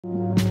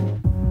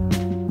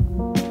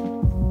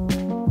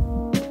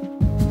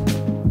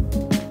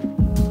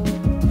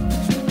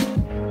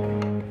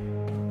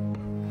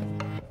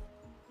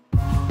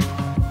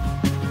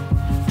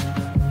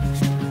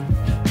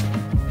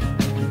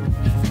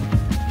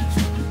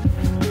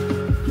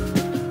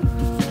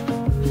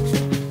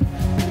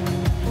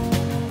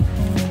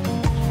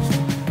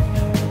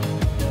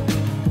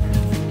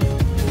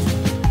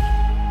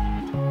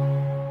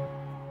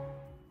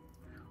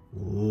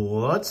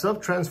What's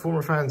up,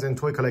 Transformer fans and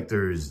toy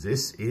collectors?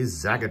 This is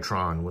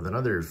Zagatron with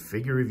another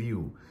figure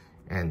review,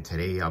 and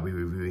today I'll be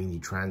reviewing the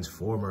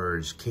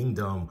Transformers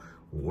Kingdom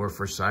War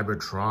for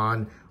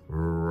Cybertron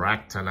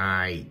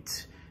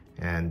Ractonite.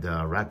 And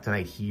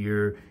Ractonite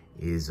here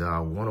is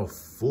one of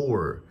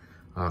four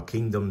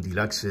Kingdom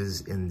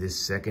Deluxes in this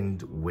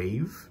second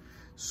wave.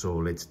 So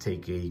let's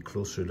take a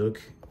closer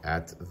look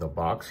at the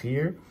box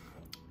here.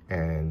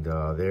 And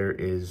there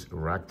is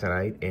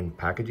Ractonite in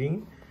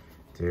packaging.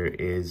 There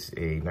is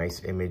a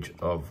nice image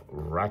of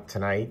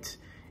Ractonite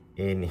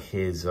in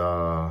his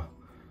alt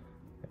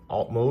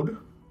mode,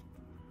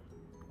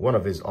 one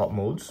of his alt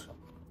modes.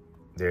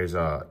 There's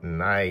a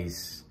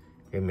nice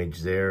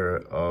image there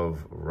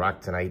of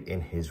Ractonite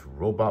in his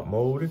robot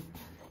mode.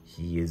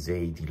 He is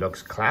a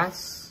deluxe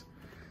class.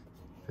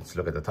 Let's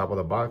look at the top of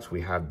the box.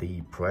 We have the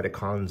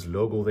Predacons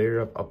logo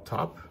there up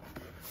top.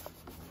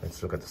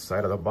 Let's look at the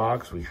side of the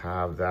box. We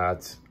have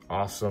that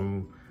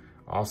awesome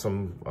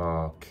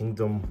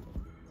Kingdom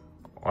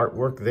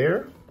artwork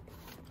there.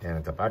 And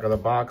at the back of the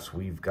box,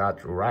 we've got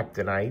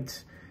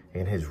Ractonite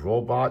in his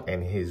robot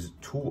and his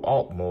two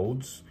alt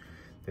modes.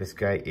 This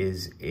guy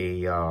is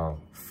a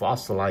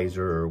fossilizer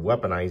or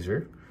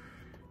weaponizer.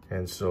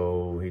 And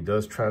so he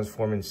does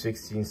transform in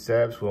 16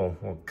 steps. Well,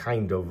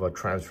 kind of a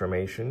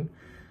transformation,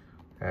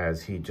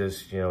 as he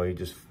just, you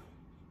just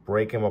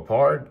break him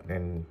apart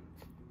and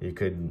you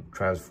could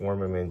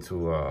transform him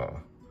into,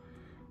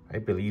 I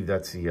believe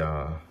that's the,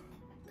 I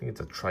think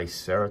it's a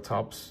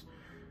Triceratops,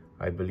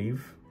 I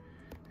believe.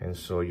 And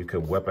so you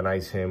could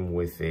weaponize him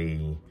with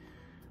a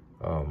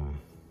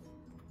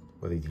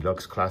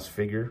deluxe class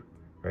figure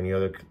or any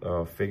other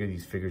figure.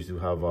 These figures do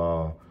have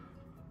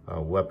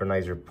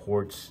weaponizer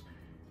ports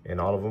in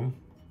all of them.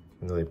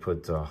 You know, they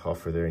put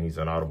Huffer there, and he's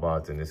an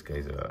Autobot, and this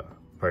guy's a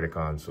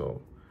Predacon.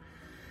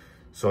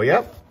 So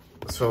yeah,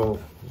 so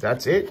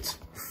that's it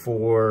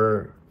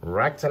for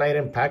Ractonite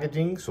and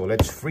packaging. So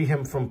let's free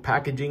him from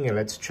packaging and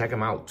let's check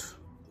him out.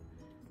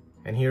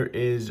 And here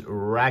is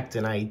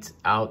Ractonite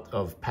out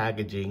of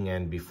packaging.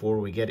 And before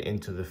we get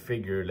into the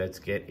figure, let's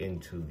get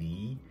into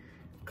the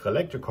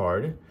collector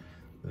card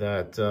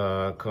that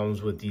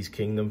comes with these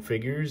Kingdom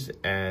figures.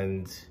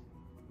 And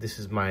this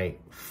is my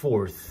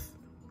fourth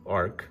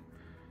arc.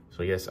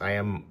 So yes, I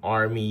am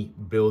army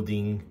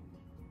building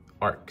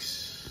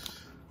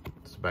arcs.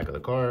 It's the back of the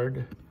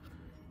card.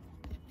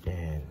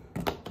 And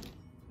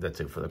that's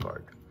it for the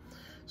card.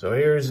 So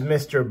here's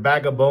Mr.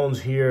 Bag of Bones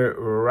here,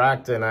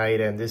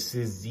 Ractonite, and this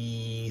is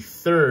the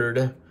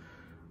third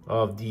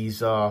of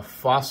these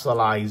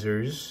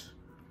fossilizers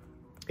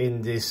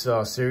in this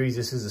series.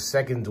 This is the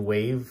second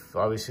wave.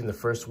 Obviously, in the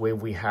first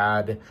wave, we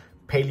had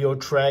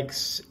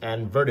Paleotrex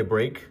and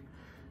Vertebrake.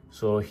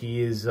 So he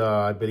is,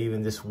 I believe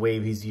in this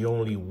wave, he's the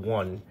only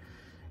one.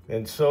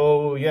 And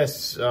so,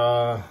 yes,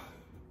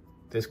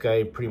 this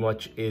guy pretty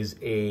much is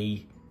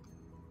a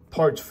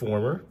parts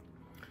former.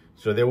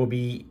 So there will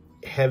be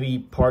heavy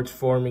parts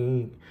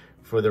forming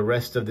for the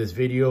rest of this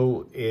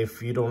video.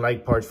 If you don't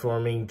like parts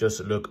forming,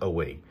 just look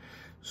away.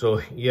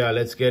 So yeah,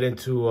 let's get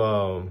into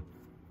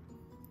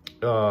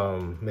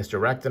Mr.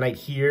 Ractonite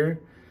here,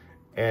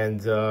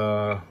 and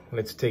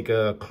let's take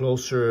a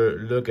closer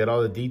look at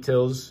all the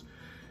details.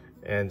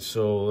 And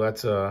so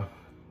that's a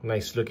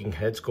nice looking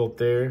head sculpt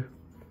there.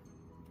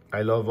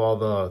 I love all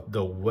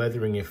the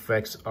weathering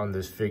effects on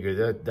this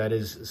figure. That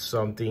is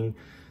something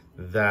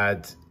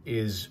that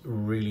is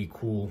really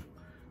cool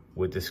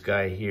with this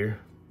guy here.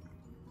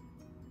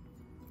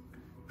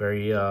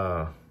 Very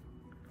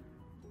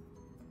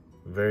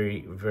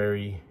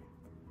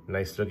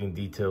nice looking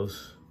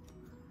details.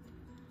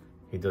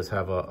 He does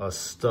have a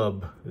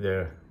stub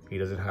there. He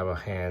doesn't have a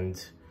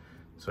hand,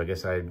 so I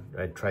guess I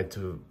tried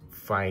to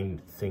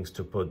find things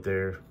to put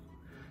there,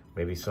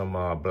 maybe some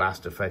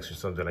blast effects or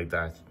something like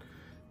that.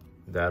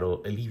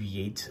 That'll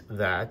alleviate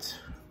that.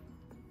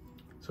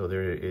 So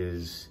there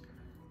is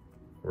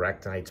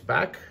Ractonite's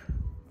back.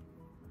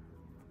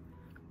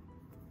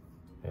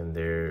 And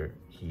there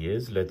he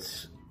is.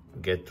 Let's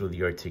get through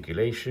the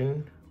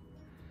articulation.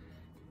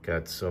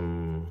 Got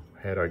some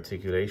head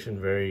articulation,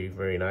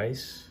 very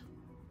nice.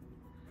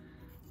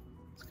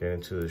 Let's get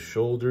into the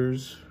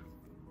shoulders.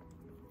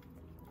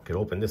 Could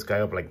open this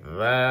guy up like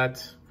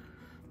that.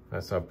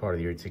 That's not part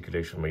of the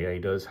articulation, but yeah, he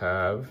does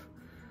have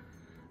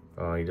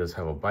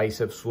a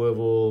bicep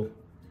swivel,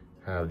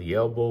 have the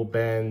elbow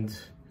bend.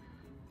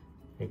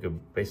 You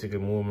could basically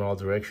move him in all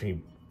directions.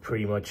 He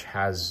pretty much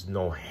has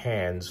no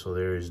hand, so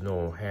there is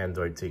no hand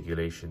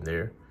articulation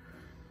there.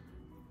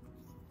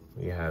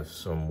 We have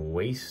some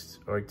waist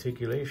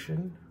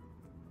articulation.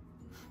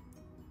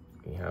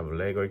 You have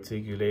leg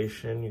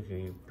articulation. You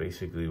can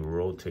basically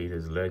rotate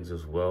his legs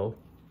as well.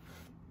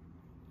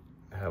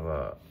 Have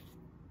a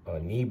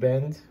knee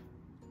bend.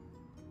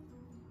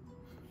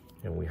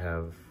 And we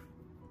have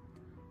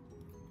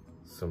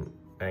some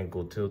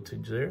ankle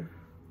tiltage there.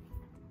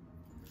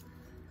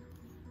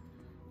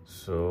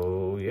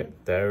 So yeah,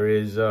 there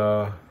is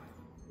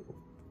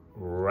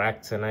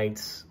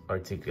Ractonite's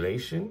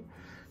articulation.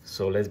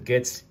 So let's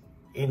get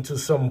into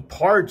some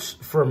parts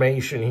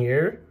formation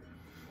here.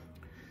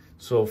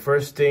 So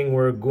first thing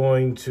we're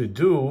going to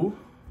do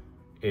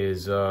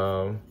is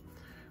we're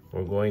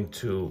going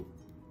to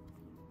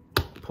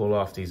pull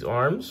off these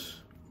arms.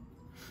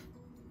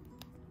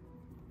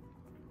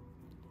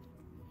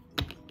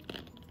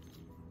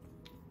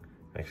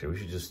 Actually, we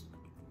should just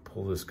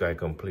pull this guy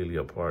completely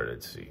apart.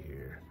 Let's see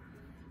here.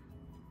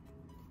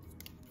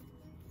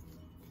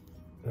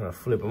 I'm gonna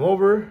flip him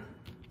over.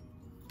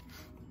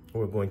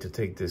 We're going to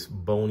take this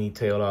bony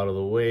tail out of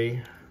the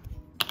way.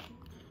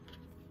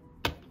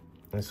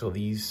 And so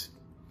these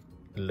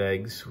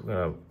legs, we're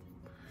gonna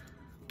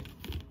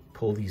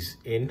pull these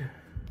in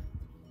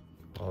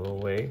all the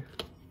way.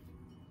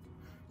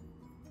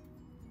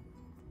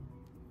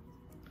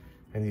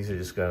 And these are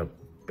just gonna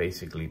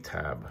basically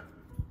tab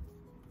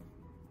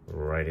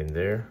right in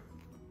there.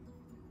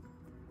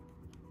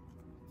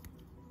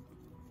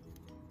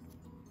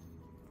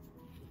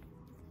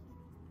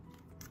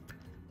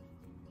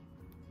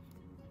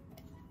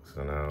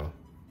 So now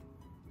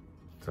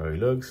that's how he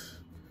looks.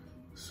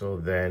 So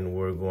then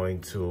we're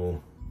going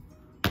to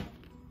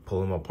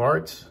pull him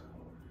apart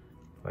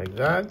like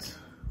that.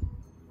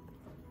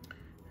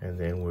 And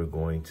then we're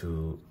going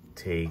to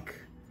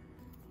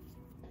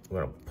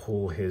we're gonna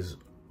pull his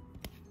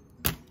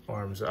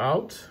arms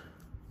out.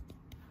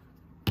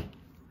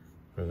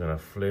 We're gonna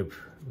flip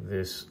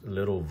this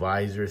little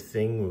visor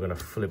thing. We're gonna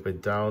flip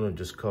it down and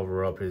just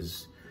cover up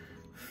his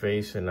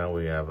face. And now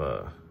we have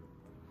a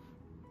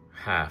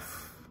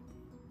half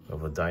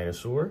of a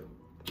dinosaur.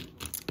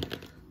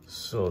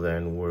 So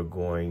then we're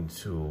going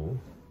to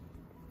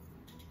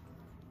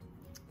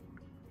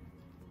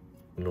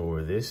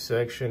lower this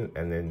section,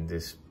 and then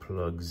this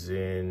plugs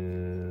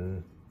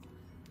in,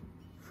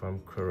 if I'm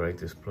correct,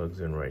 this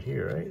plugs in right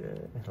here, right?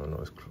 I don't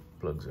know, it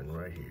plugs in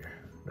right here.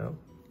 No,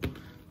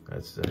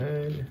 that's the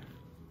head.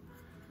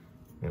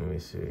 Let me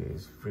see,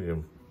 it's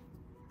freaking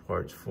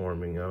parts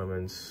forming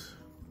elements.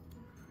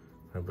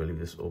 I believe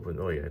this open,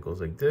 oh yeah, it goes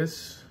like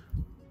this.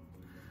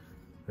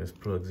 This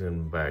plugs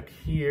in back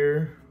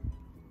here.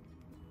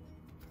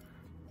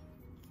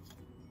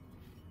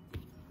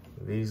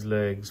 These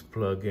legs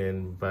plug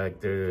in back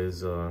there.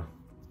 There's a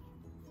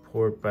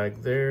port back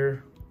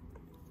there.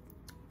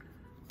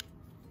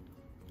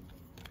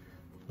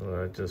 So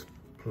that just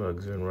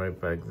plugs in right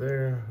back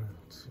there.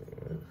 Let's see.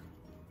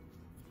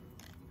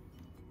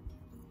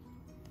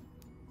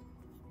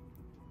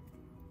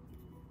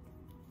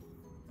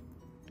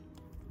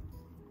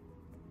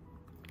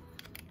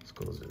 This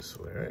goes this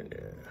way, right?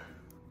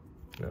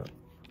 Yeah. No.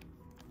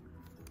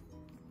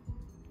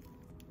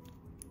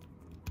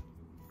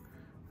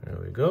 There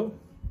we go.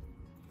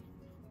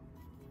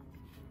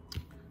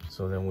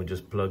 So then we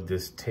just plug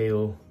this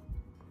tail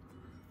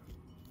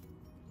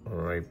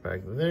right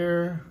back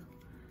there.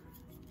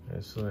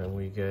 And so then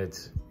we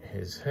get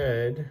his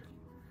head.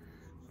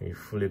 We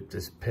flip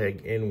this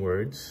peg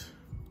inwards.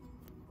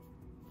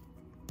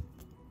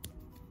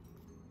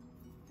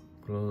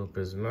 Close up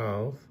his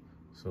mouth.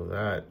 So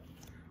that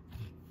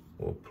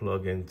will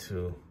plug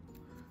into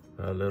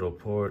a little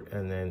port,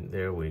 and then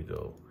there we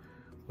go.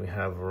 We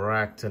have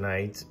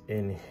Ractonite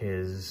in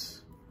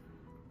his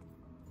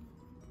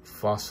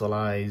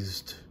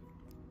fossilized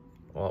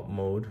alt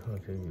mode.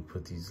 Okay, you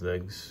put these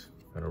legs,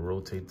 gotta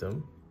rotate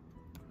them.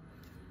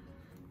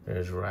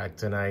 There's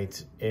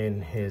Ractonite in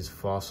his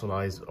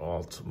fossilized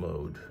alt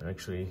mode.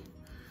 Actually,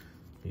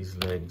 these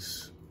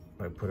legs,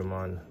 I put them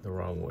on the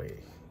wrong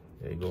way.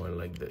 They go in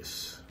like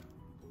this.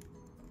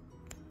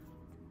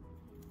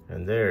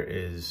 And there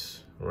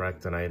is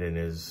Ractonite in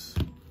his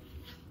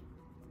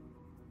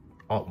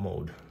alt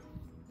mode.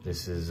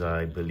 This is,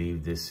 I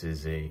believe this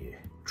is a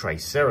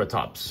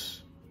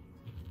Triceratops.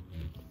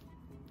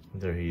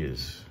 There he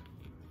is.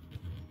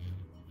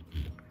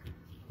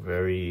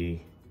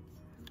 Very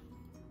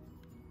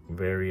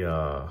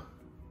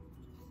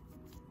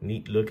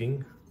neat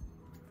looking.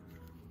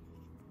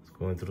 It's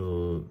going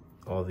through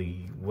all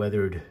the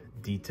weathered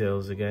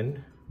details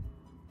again.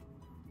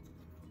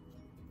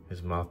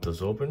 His mouth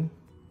does open.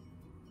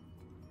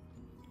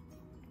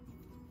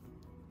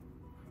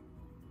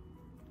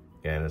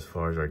 And as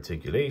far as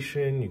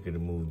articulation, you can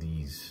move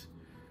these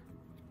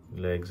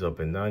legs up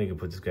and down. You can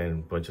put this guy in a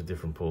bunch of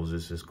different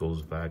poses. This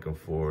goes back and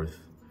forth.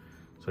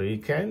 So you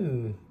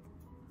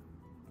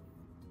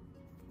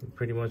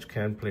pretty much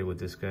can play with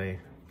this guy.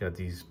 Got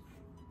these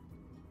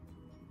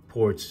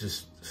ports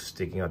just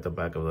sticking out the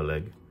back of the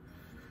leg.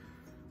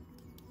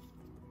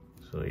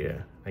 So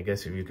yeah, I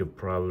guess if you could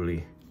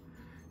probably,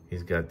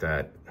 he's got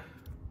that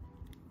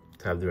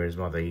tab there in his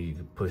mouth that you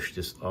could push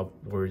this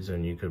upwards,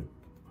 and you could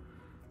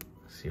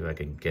see if I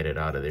can get it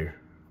out of there.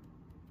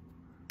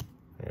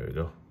 There we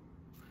go.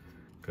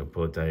 Can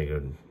put that, you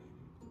can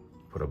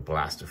put a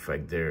blast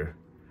effect there.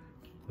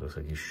 Looks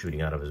like he's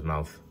shooting out of his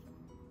mouth.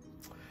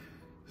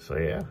 So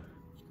yeah.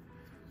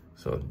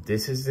 So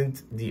this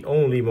isn't the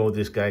only mode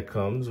this guy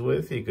comes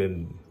with. You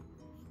can,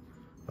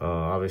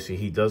 obviously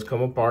he does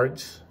come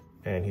apart,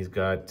 and he's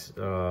got,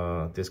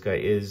 this guy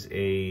is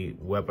a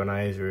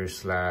weaponizer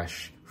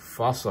slash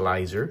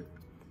fossilizer.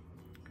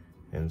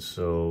 And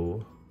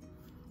so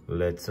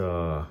let's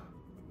pull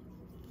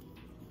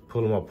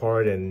him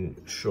apart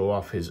and show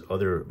off his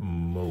other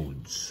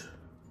modes.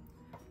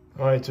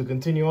 All right, to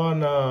continue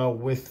on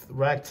with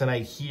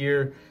Ractonite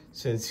here,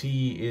 since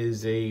he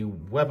is a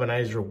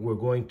weaponizer, we're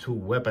going to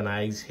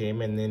weaponize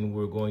him, and then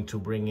we're going to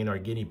bring in our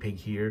guinea pig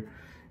here,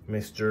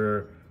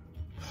 Mr.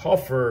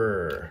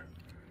 Huffer.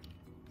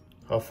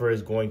 Huffer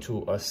is going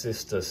to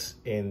assist us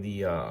in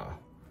the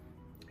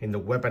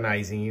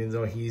weaponizing, even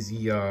though he's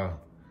the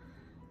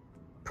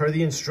per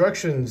the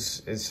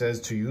instructions it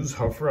says to use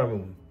Huffer.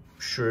 I'm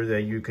sure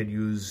that you could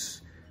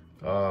use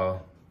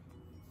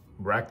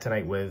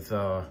Ractonite with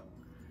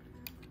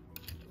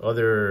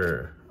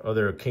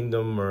other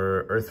Kingdom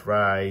or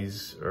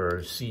Earthrise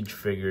or Siege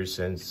figures,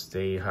 since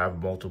they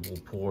have multiple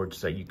ports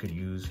that you could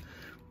use.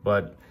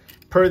 But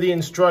per the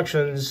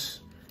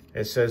instructions,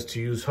 it says to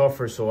use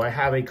Huffer. So I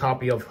have a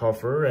copy of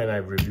Huffer, and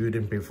I've reviewed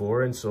him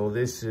before, and so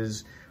this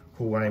is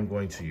who I'm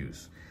going to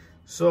use.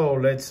 So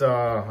let's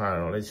I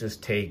don't know, let's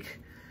just take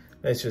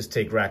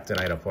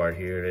Ractonite apart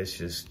here. Let's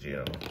just, you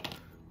know,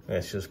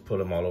 let's just put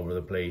him all over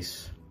the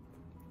place.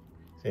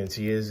 Since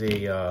he is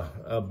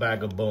a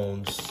bag of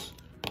bones,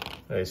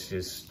 let's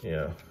just, you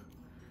know,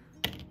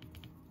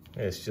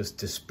 let's just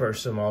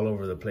disperse them all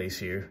over the place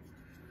here.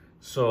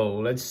 So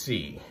let's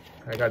see.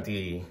 I got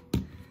the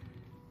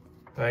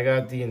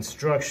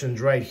instructions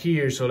right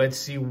here. So let's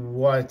see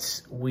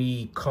what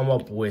we come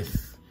up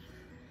with.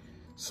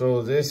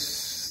 So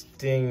this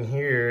thing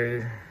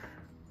here,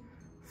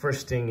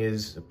 first thing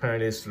is,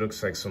 apparently this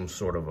looks like some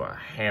sort of a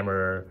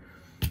hammer.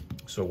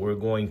 So we're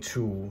going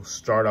to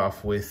start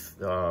off with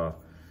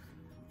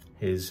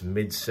his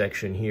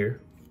midsection here.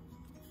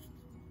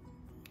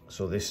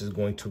 So this is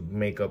going to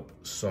make up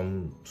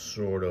some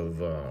sort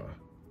of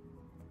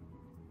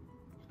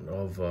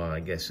I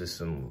guess it's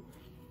some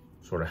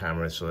sort of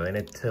hammer. So then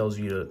it tells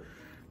you to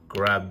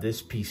grab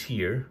this piece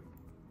here,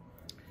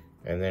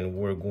 and then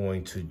we're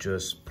going to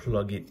just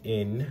plug it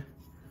in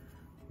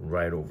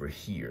right over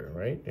here,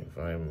 right? If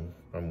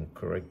I'm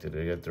correct, did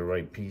I get the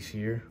right piece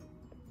here?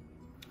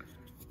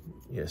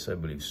 Yes, I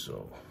believe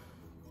so.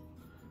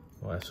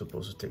 Well, I'm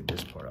supposed to take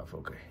this part off,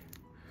 okay.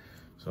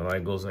 So now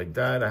it goes like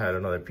that. I had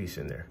another piece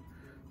in there.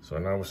 So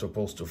now we're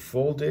supposed to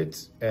fold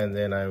it, and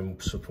then I'm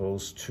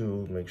supposed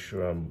to make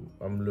sure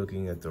I'm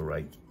looking at the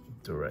right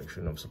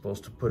direction. I'm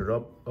supposed to put it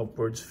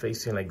upwards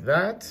facing like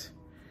that.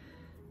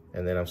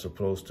 And then I'm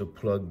supposed to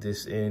plug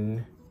this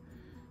in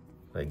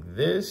like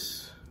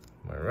this.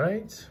 Am I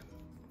right?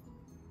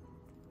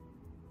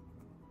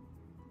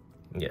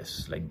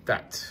 Yes, like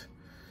that.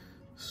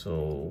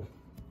 So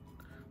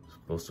I'm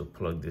supposed to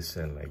plug this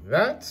in like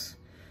that.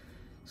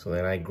 So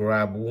then I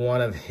grab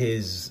one of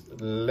his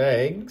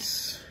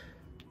legs.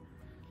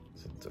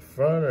 Is it the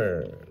front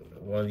or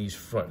one of these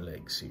front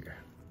legs here?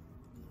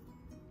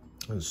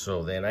 And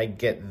so then I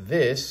get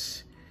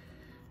this,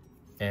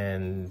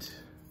 and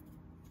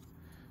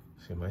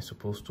see, am I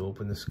supposed to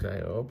open this guy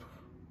up?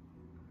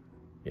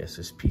 Yes,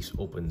 this piece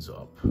opens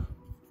up.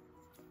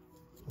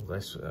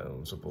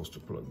 I'm supposed to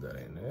plug that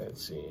in.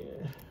 Let's see.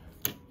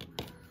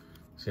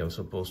 See, I'm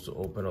supposed to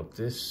open up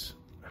this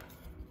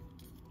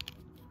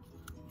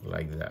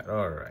like that.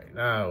 All right,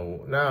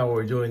 now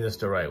we're doing this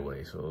the right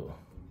way. So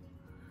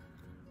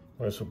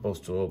we're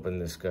supposed to open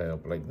this guy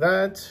up like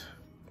that.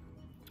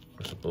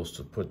 We're supposed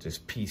to put this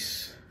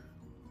piece,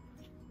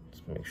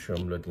 let's make sure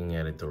I'm looking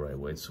at it the right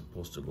way. It's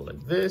supposed to go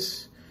like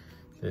this.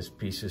 This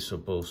piece is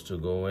supposed to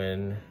go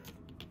in.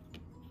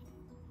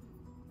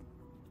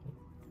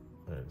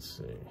 Let's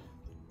see.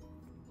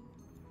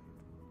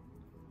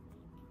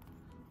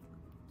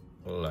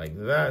 Like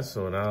that.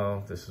 So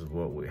now this is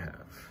what we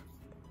have.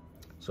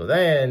 So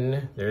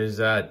then there's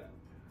that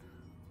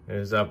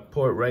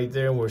port right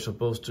there, and we're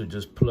supposed to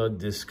just plug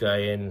this guy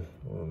in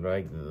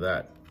like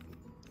that.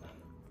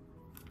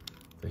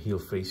 The heel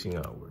facing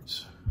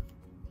outwards.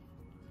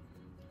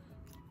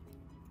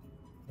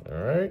 All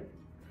right.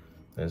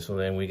 And so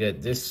then we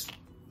get this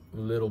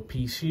little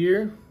piece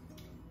here.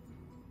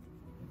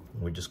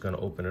 We're just gonna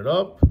open it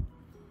up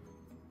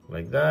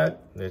like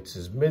that. That's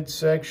his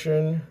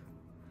midsection.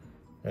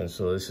 And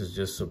so this is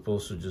just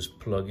supposed to just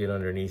plug in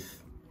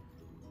underneath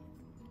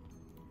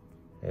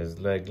his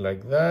leg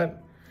like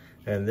that.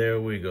 And there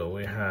we go.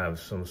 We have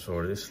some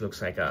sort of, this looks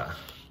like a,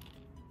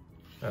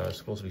 it's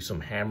supposed to be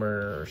some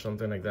hammer or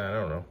something like that.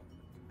 I don't know.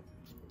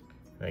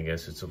 I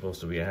guess it's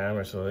supposed to be a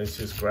hammer. So let's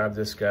just grab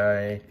this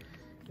guy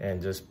and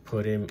just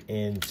put him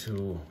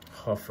into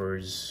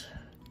Huffer's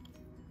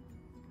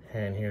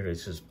hand here.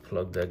 Let's just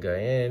plug that guy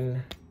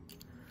in.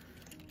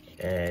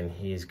 And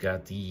he's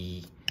got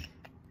the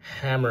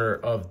hammer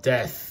of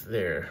death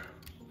there.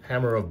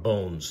 Hammer of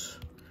bones.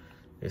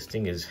 This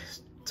thing is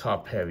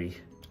top heavy.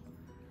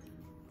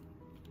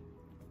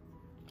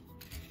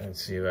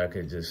 Let's see if I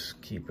could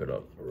just keep it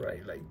up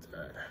right like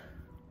that.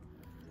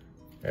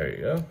 There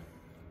you go.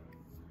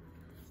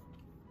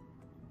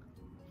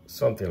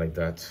 Something like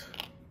that.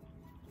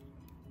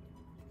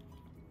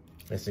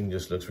 This thing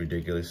just looks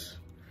ridiculous.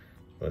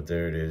 But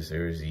there it is.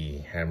 There's the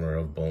hammer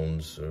of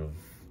bones, of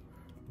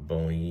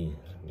bony.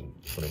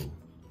 Put him.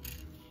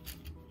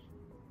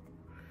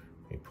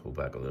 Let me pull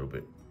back a little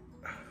bit.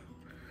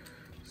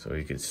 So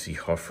you can see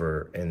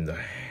Huffer and the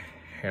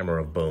hammer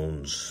of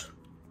bones.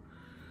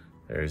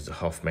 There's the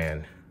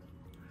Huffman.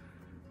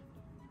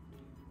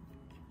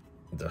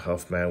 The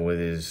Huffman with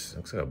his,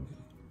 looks like a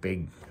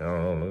big, I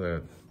don't know,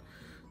 look at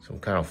some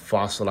kind of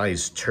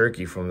fossilized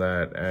turkey from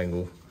that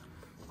angle.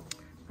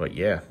 But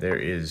yeah, there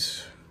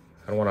is,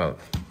 I don't want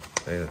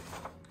to,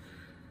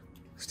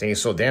 this thing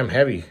is so damn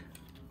heavy.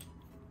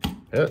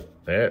 Yep,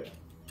 there.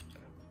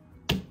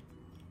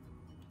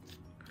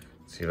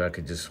 See if I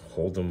could just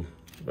hold them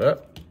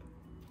up.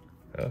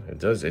 Well, it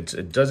does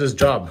its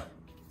job.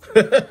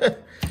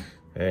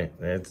 Hey,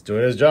 it's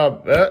doing its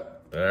job.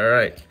 All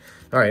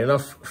right,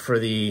 enough for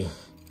the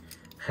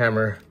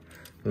hammer.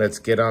 Let's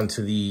get on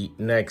to the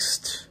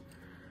next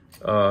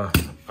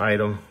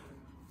item.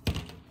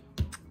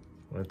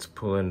 Let's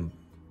pull in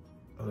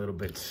a little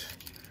bit.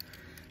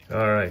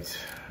 All right,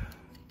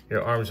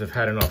 your arms have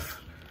had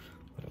enough.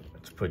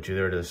 Let's put you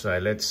there to the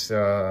side. Let's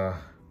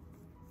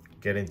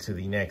get into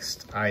the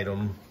next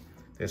item.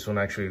 This one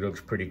actually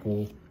looks pretty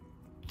cool.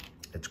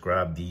 Let's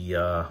grab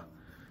the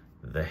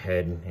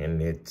head,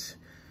 and it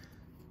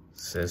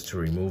says to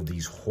remove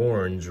these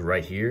horns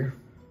right here.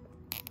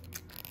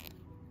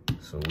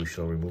 So we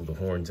shall remove the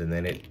horns, and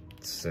then it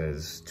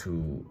says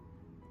to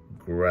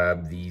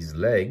grab these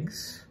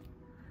legs.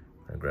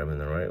 I'm grabbing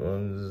the right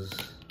ones.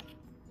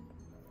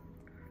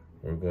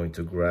 We're going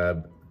to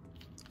grab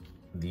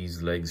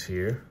these legs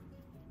here,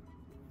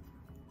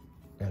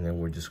 and then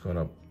we're just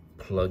gonna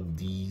plug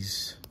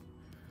these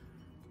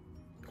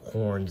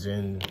horns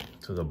in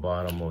to the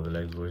bottom of the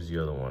legs. Where's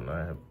the other one? I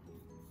have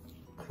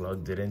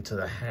plugged it into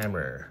the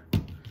hammer.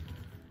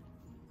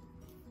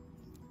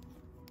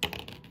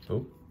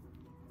 Oh,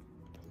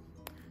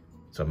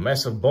 it's a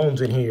mess of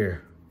bones in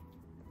here.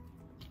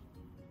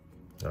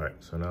 All right,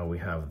 so now we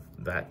have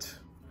that.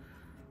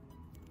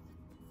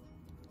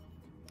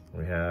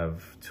 We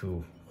have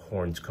two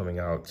horns coming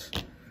out.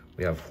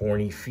 We have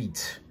horny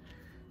feet.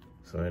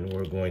 So then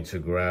we're going to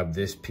grab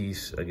this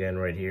piece again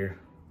right here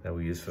that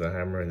we use for the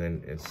hammer, and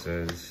then it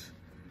says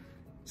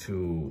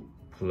to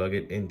plug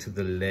it into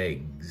the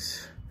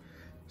legs.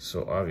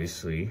 So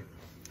obviously,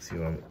 see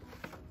if I'm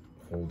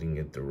holding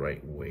it the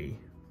right way.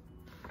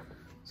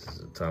 This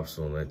is the top,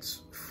 so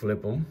let's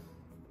flip them.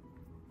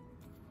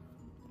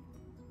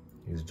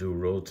 These do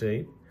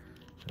rotate,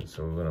 and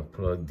so we're gonna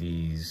plug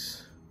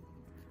these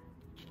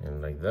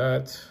in like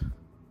that.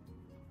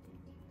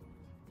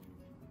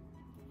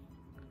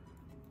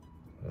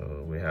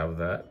 We have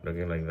that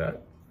looking like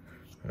that.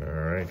 All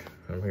right,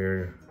 I'm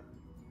here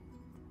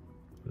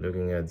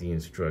looking at the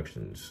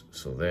instructions.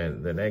 So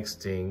then the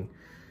next thing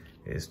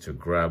is to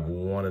grab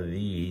one of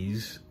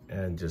these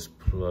and just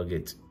plug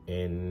it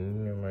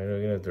in. Am I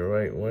looking at the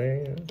right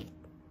way?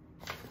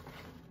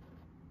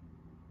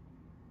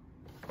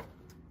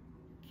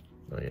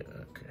 Oh yeah,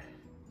 okay.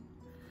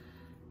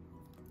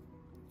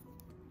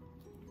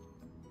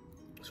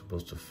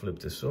 Supposed to flip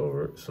this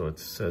over, so it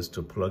says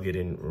to plug it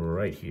in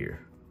right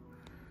here.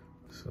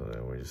 So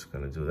then we're just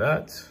gonna do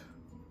that.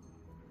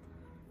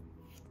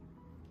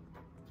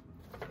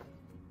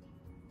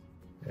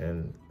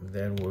 And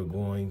then we're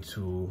going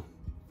to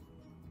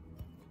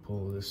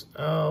pull this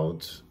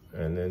out,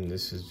 and then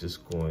this is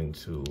just going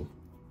to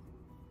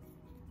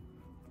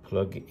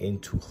plug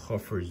into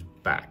Huffer's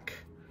back.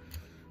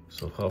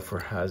 So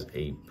Huffer has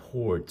a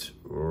port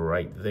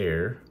right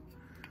there.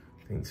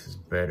 I think this is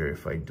better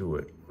if I do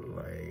it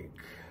like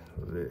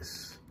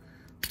this.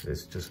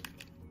 This just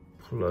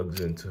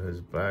plugs into his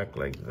back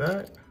like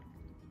that.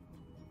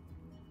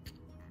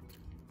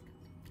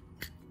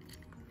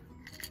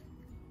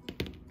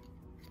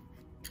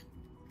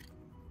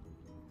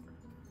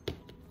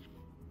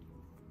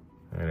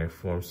 And it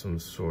forms some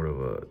sort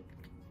of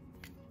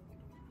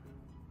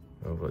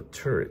a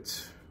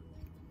turret.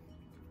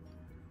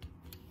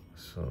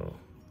 So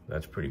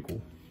that's pretty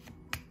cool.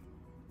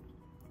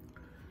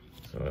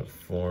 So it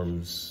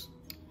forms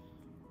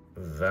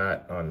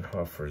that on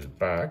Huffer's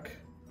back.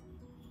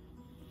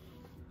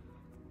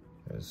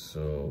 And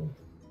so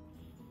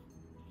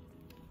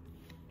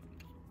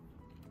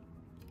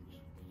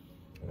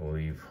we'll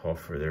leave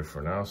Huffer there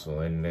for now. So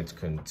then let's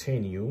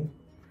continue.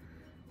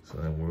 So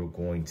then we're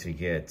going to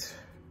get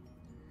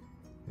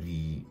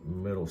the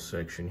middle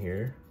section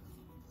here.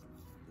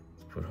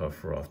 Let's put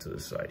Huffer off to the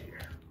side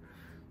here.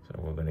 So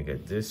we're gonna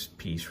get this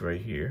piece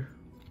right here.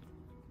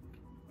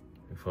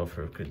 If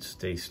Huffer could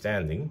stay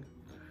standing.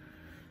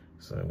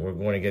 So then we're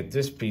going to get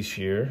this piece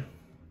here.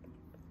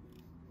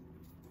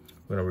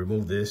 We're gonna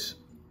remove this.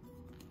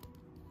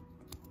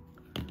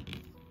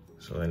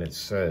 So then it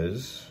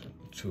says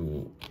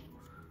to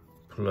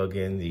plug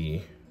in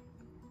the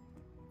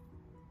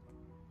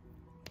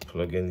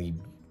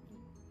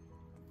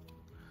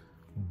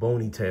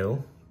bony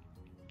tail.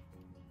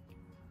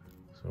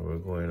 So we're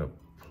going to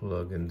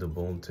plug in the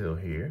bone tail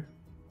here.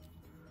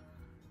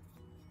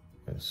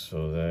 And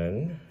so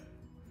then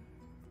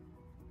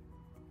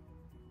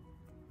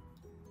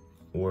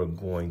we're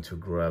going to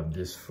grab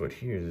this foot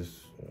here,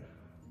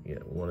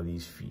 one of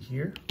these feet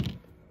here.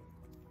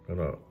 I'm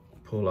gonna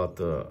pull out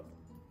the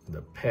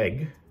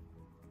peg.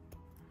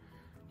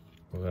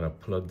 We're gonna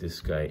plug this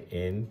guy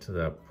into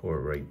that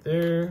port right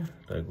there,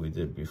 like we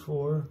did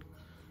before.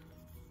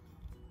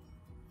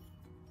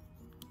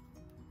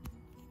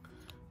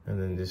 And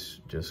then this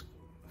just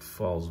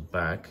falls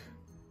back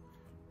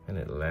and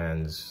it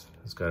lands.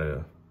 It's got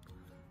a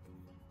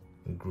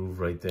groove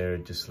right there.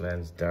 It just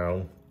lands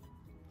down.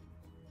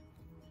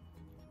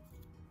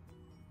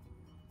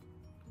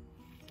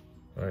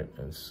 All right,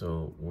 and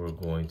so we're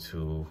going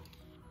to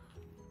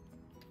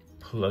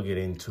plug it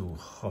into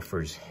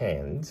Huffer's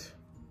hand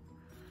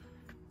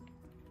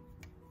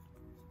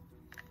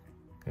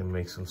and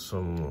make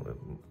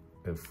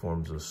it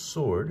forms a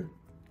sword.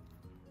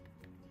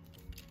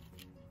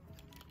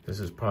 This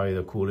is probably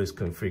the coolest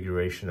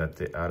configuration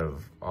out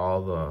of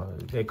all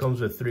the. It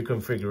comes with 3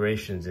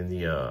 configurations in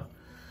the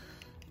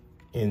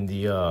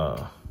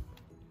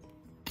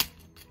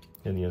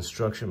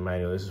instruction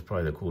manual. This is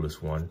probably the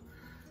coolest one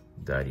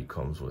that he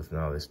comes with.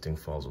 Now this thing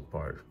falls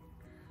apart.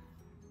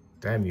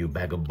 Damn you,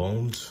 bag of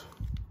bones.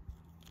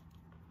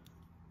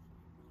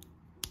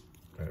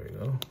 There we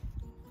go.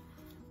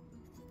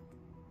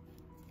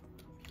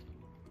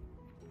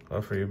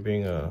 Huffer, you're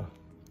being a...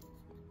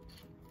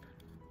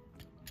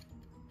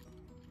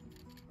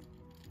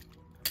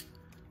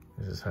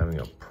 This is having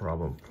a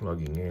problem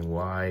plugging in.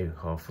 Why,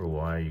 Huffer,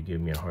 why you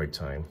give me a hard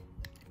time?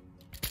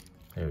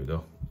 There we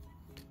go.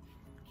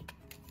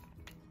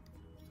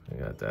 I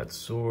got that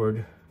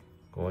sword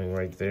going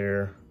right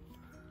there.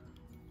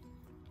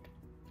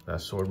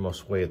 That sword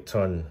must weigh a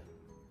ton.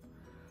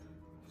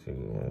 So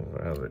you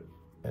have it.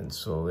 And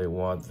so they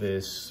want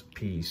this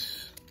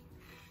piece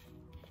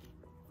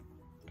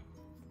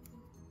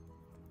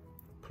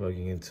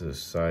plugging into the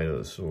side of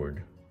the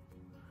sword.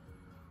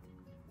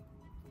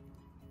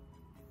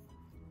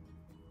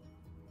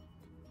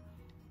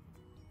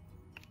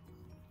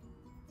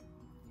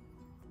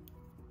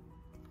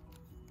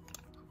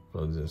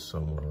 Plugs in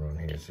somewhere around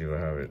here, so you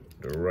have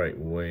it the right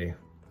way.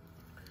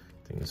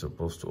 I think it's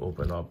supposed to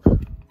open up.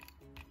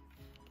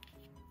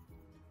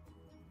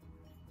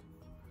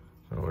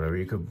 Or whatever,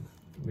 you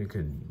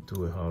could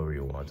do it however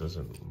you want,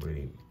 doesn't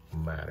really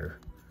matter.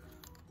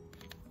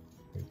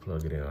 You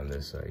plug it in on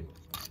this side.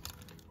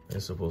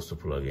 It's supposed to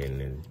plug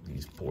in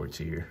these ports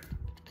here.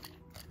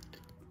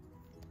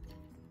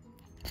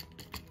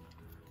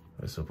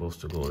 It's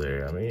supposed to go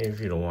there. I mean, if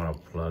you don't want to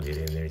plug it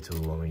in there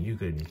too, I mean, you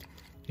could.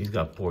 He's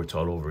got ports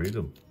all over. You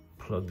could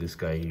plug this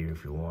guy here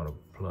if you want to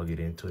plug it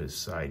into his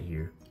side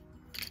here.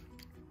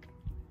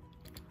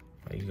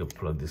 You could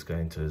plug this guy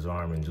into his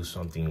arm and do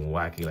something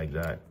wacky like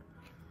that.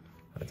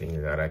 I think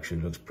that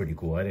actually looks pretty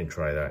cool. I didn't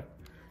try that.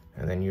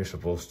 And then you're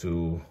supposed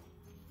to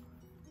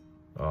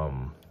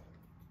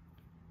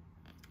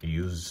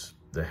use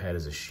the head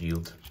as a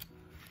shield.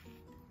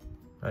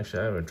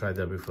 Actually, I haven't tried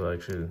that before.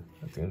 Actually,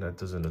 I think that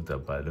doesn't look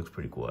that bad. It looks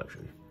pretty cool,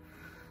 actually.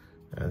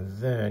 And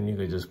then you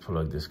could just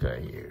plug this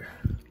guy here.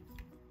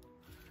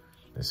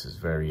 This is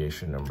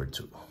variation number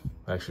 2.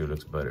 Actually, it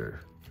looks better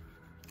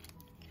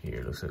here.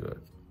 It looks like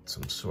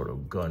some sort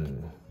of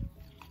gun.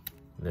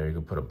 There, you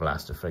could put a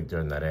blast effect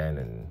on that end,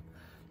 and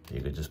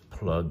you could just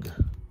plug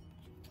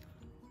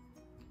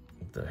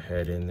the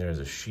head in there as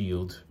a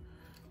shield.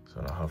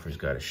 So now Huffer's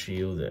got a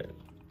shield.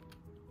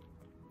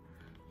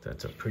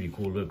 That's a pretty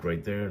cool look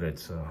right there.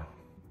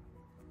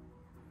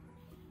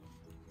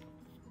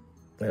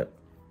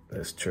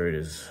 This turret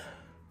is,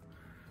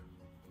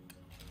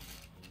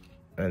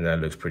 and that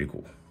looks pretty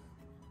cool.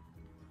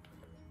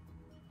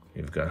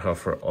 You've got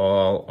Huffer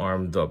all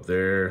armed up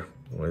there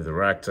with the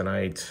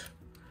Ractonite.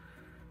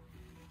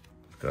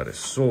 He's got a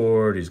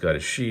sword, he's got a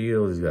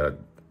shield, he's got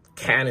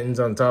cannons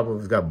on top of it,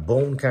 he's got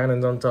bone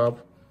cannons on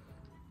top.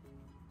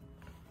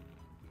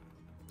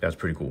 That's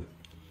pretty cool.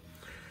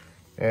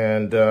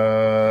 And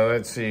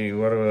let's see,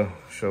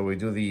 shall we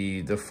do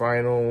the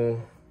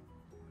final?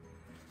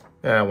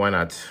 Yeah, why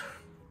not?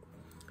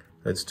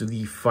 Let's do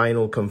the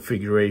final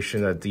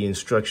configuration that the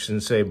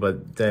instructions say,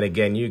 but then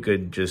again, you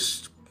could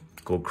just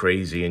go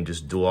crazy and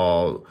just do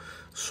all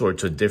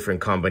sorts of different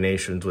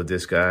combinations with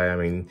this guy. I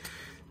mean,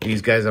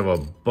 these guys have a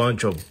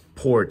bunch of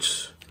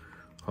ports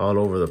all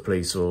over the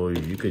place, so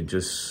you could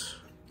just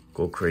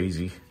go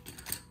crazy.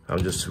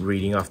 I'm just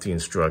reading off the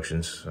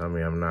instructions. I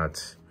mean, I'm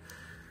not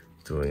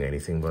doing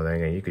anything, but then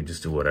again, you could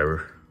just do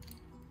whatever.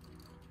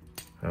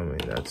 I mean,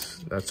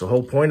 that's the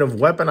whole point of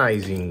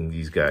weaponizing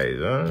these guys,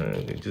 huh?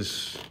 You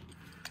just,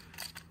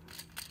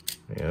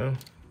 you know,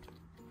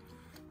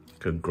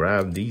 could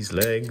grab these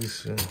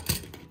legs.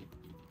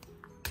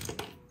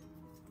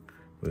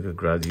 We could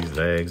grab these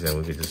legs and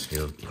we could just, you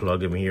know, plug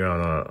them here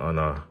on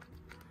a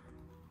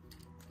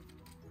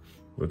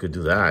we could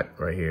do that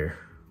right here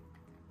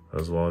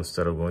as well.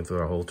 Instead of going through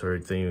our whole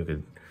turret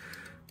thing,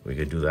 we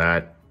could do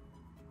that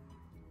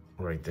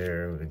right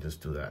there. We could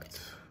just do that.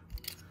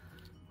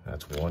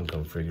 That's one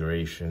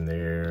configuration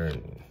there,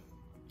 and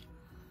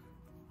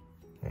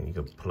you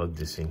could plug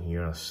this in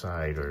here on the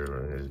side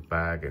or in his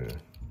back, and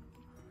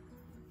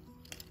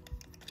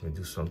we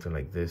do something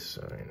like this.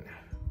 I mean,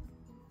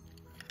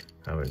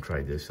 I haven't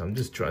tried this. I'm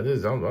just trying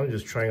this. I'm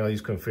just trying all these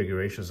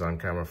configurations on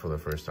camera for the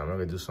first time. I'm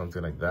gonna do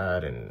something like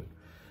that and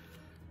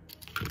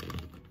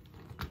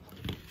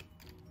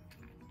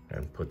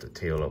put the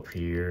tail up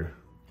here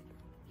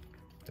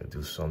and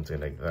do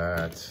something like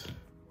that.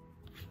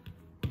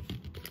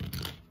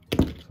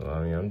 So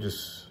I mean, I'm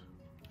just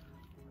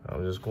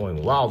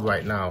going wild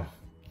right now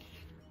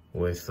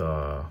with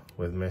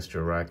Mr.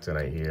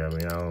 Ractonite here. I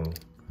mean, I don't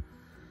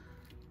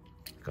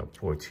got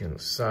ports here on the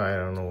side.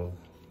 I don't know.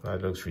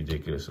 That looks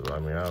ridiculous. I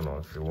mean, I don't know.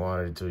 If you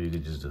wanted to, you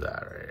could just do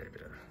that right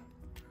there.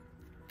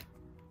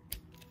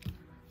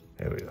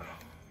 There we go.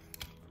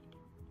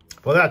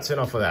 Well, that's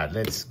enough of that.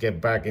 Let's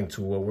get back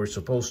into what we're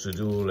supposed to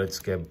do. Let's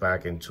get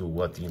back into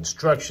what the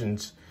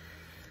instructions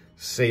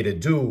say to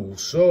do.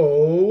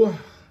 So,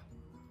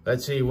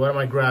 let's see. What am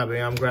I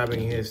grabbing? I'm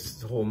grabbing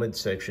his whole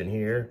midsection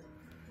here.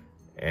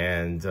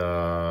 And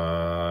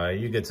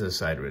you get to the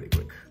side really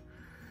quick.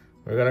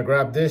 We're gonna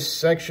grab this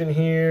section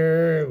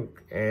here,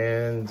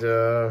 and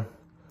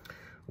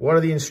what are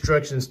the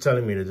instructions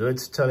telling me to do?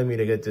 It's telling me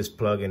to get this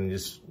plug and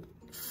just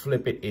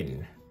flip it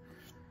in.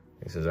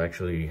 This is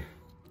actually,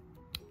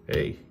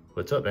 hey,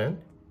 what's up, man?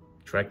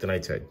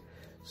 Ractonite's head.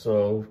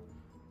 So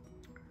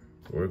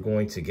we're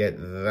going to get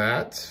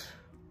that,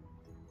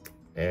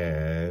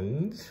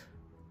 and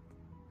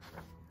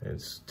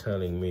it's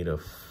telling me to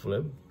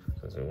flip.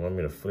 Does it want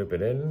me to flip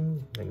it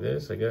in like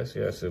this, I guess?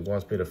 Yes, it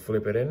wants me to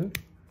flip it in.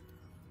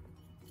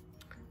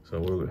 So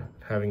we're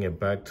having it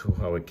back to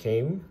how it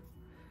came.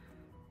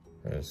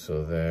 And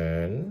so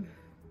then,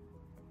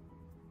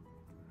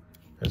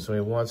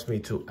 it wants me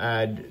to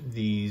add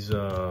these,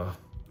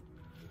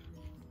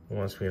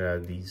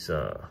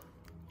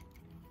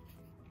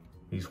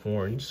 these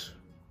horns,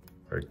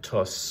 or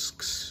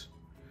tusks,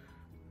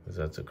 if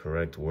that's the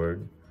correct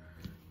word,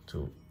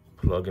 to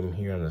plug them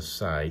here on the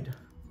side.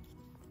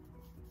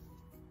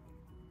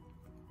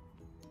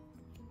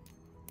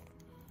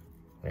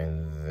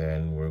 And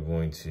then we're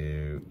going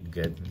to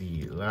get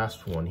the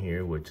last one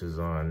here, which is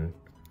on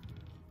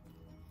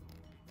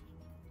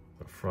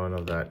the front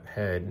of that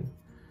head.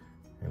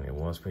 And it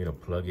wants me to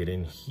plug it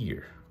in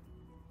here,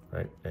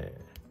 right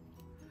there.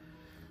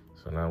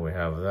 So now we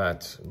have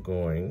that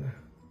going.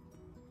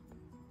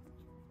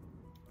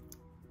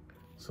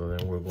 So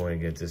then we're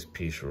going to get this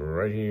piece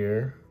right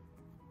here.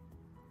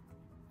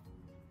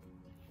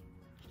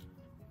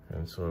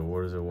 And so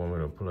where does it want me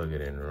to plug it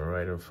in?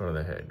 Right in front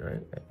of the head,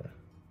 right?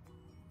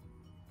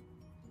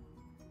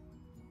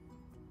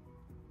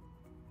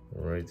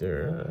 Right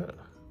there,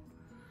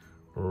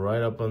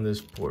 right up on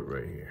this port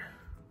right here.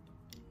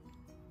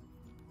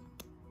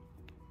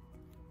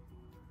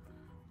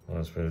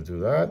 Wants me to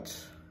do that.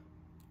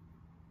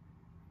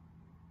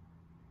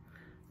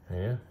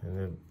 Yeah, and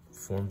it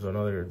forms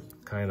another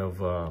kind of,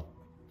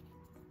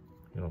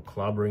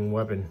 clobbering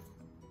weapon.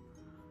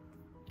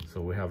 So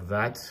we have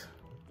that.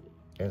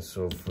 And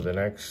so for the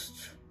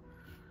next,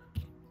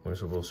 we're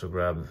supposed to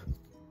grab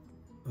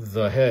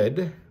the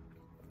head.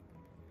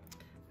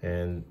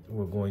 And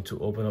we're going to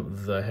open up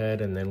the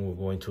head, and then we're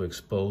going to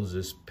expose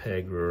this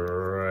peg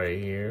right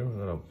here.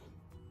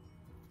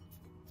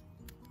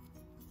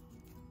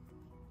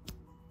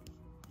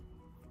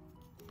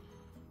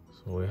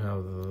 So we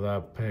have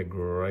that peg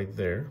right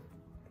there.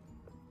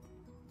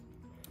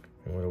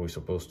 And what are we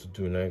supposed to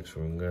do next?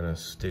 We're gonna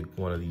stick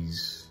one of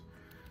these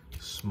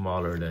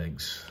smaller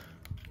legs.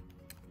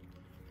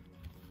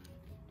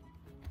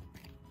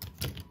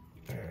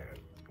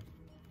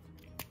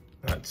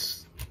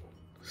 That's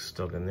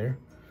stuck in there.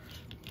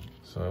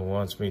 So it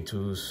wants me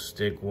to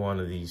stick one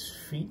of these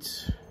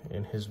feet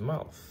in his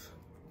mouth,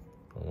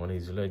 or one of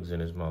these legs in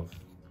his mouth,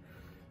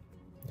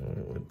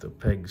 with the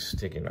peg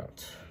sticking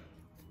out.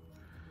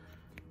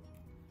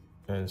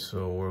 And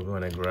so we're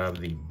going to grab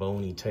the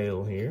bony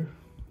tail here,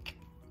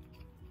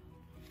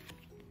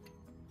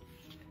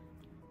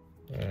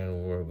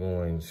 and we're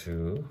going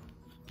to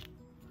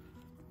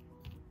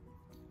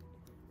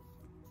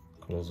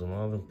close them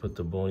out and put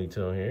the bony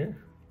tail here.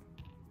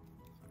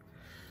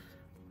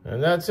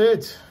 And that's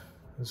it.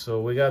 So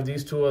we got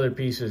these two other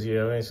pieces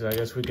here. So I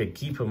guess we could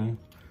keep them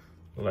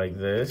like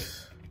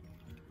this.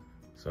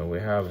 So we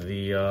have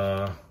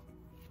the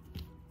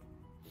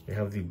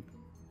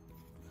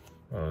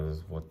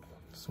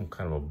some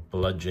kind of a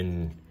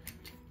bludgeon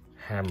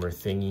hammer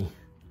thingy. You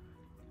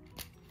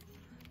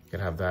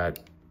can have that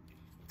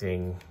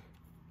thing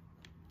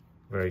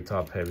very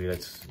top heavy.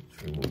 Let's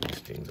remove these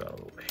things out of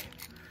the way,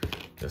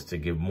 just to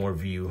give more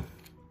view.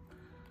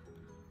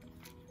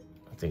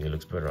 I think it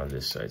looks better on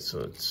this side, so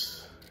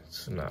it's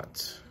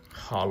not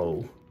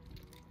hollow.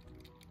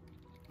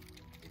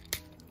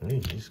 Hey,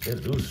 just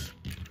get loose.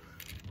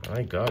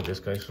 My God, this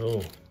guy's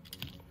so...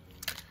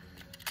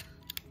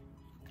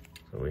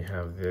 So we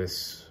have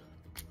this,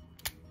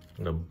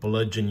 I'm gonna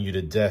bludgeon you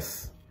to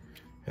death.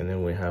 And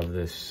then we have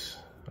this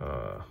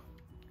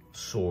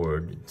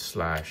sword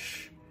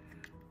slash,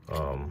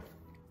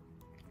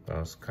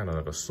 it's kind of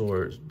like a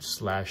sword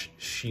slash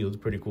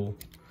shield, pretty cool.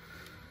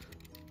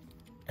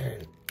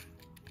 And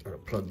I'm gonna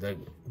plug that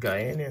guy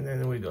in, and then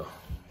there we go.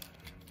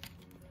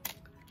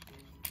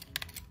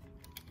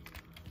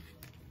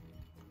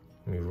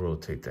 Let me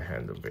rotate the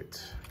hand a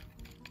bit,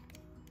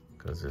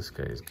 because this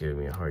guy is giving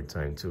me a hard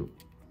time too.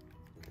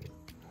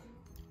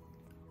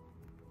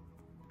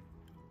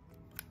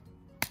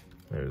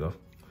 There we go.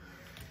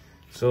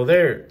 So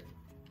there,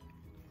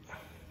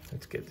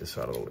 let's get this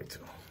out of the way too.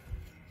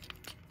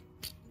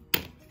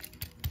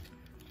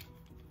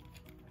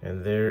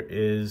 And there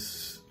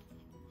is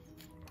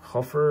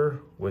Huffer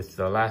with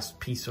the last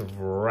piece of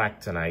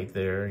Ractonite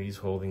there. He's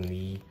holding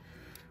the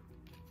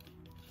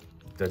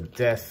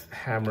death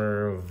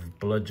hammer of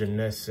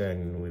bludgeonness,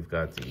 and we've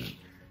got the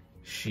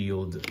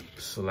shield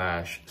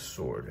slash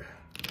sword.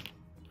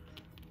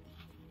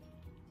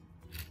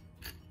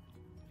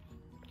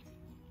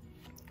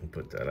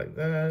 Put that like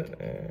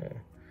that, and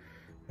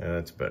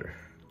that's better.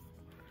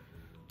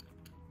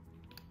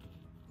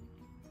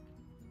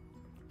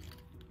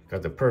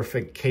 Got the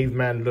perfect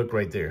caveman look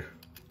right there.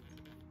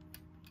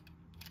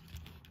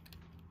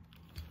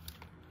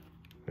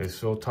 It's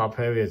so top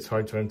heavy, it's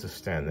hard for him to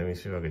stand. Let me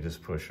see if I can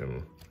just push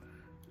him.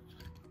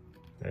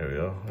 There we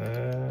go.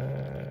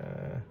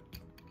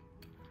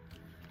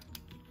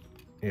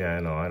 Yeah, I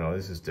know,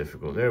 this is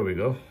difficult. There we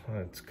go.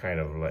 It's kind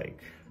of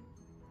like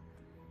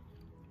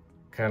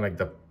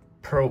the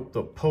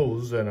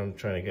pose that I'm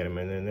trying to get him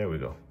in, and there we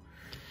go.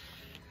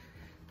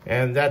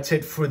 And that's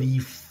it for the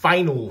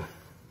final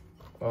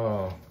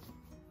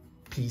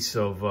piece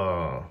of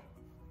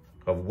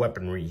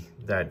weaponry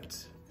that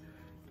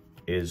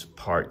is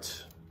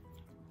part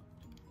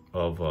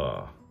of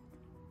not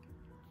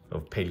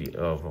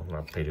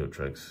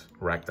Paleotrex,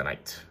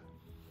 Ractonite.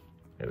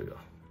 There we go.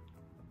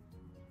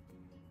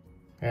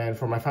 And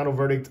for my final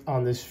verdict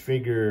on this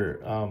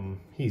figure,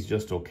 he's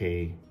just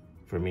okay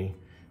for me.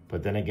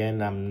 But then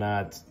again, I'm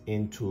not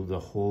into the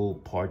whole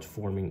parts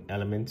forming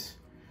element.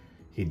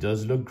 He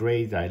does look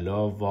great. I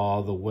love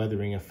all the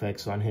weathering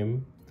effects on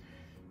him.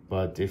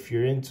 But if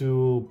you're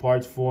into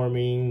parts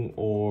forming,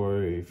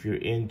 or if you're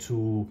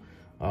into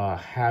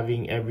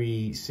having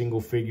every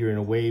single figure in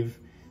a wave,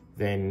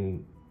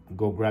 then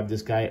go grab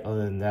this guy.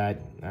 Other than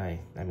that,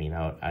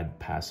 I'd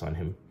pass on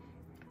him.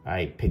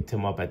 I picked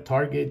him up at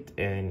Target,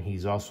 and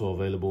he's also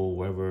available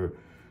wherever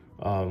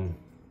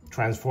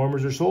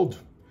Transformers are sold.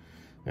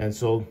 And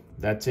so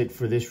that's it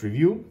for this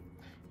review.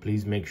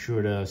 Please make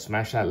sure to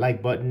smash that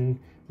like button.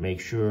 Make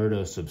sure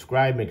to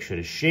subscribe. Make sure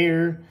to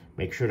share.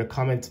 Make sure to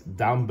comment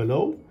down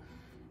below.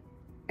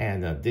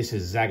 And this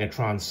is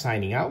Zagatron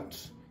signing out.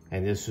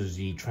 And this is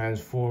the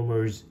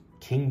Transformers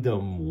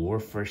Kingdom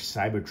Warfare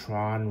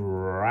Cybertron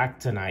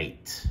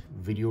Ractonite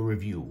video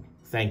review.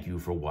 Thank you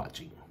for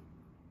watching.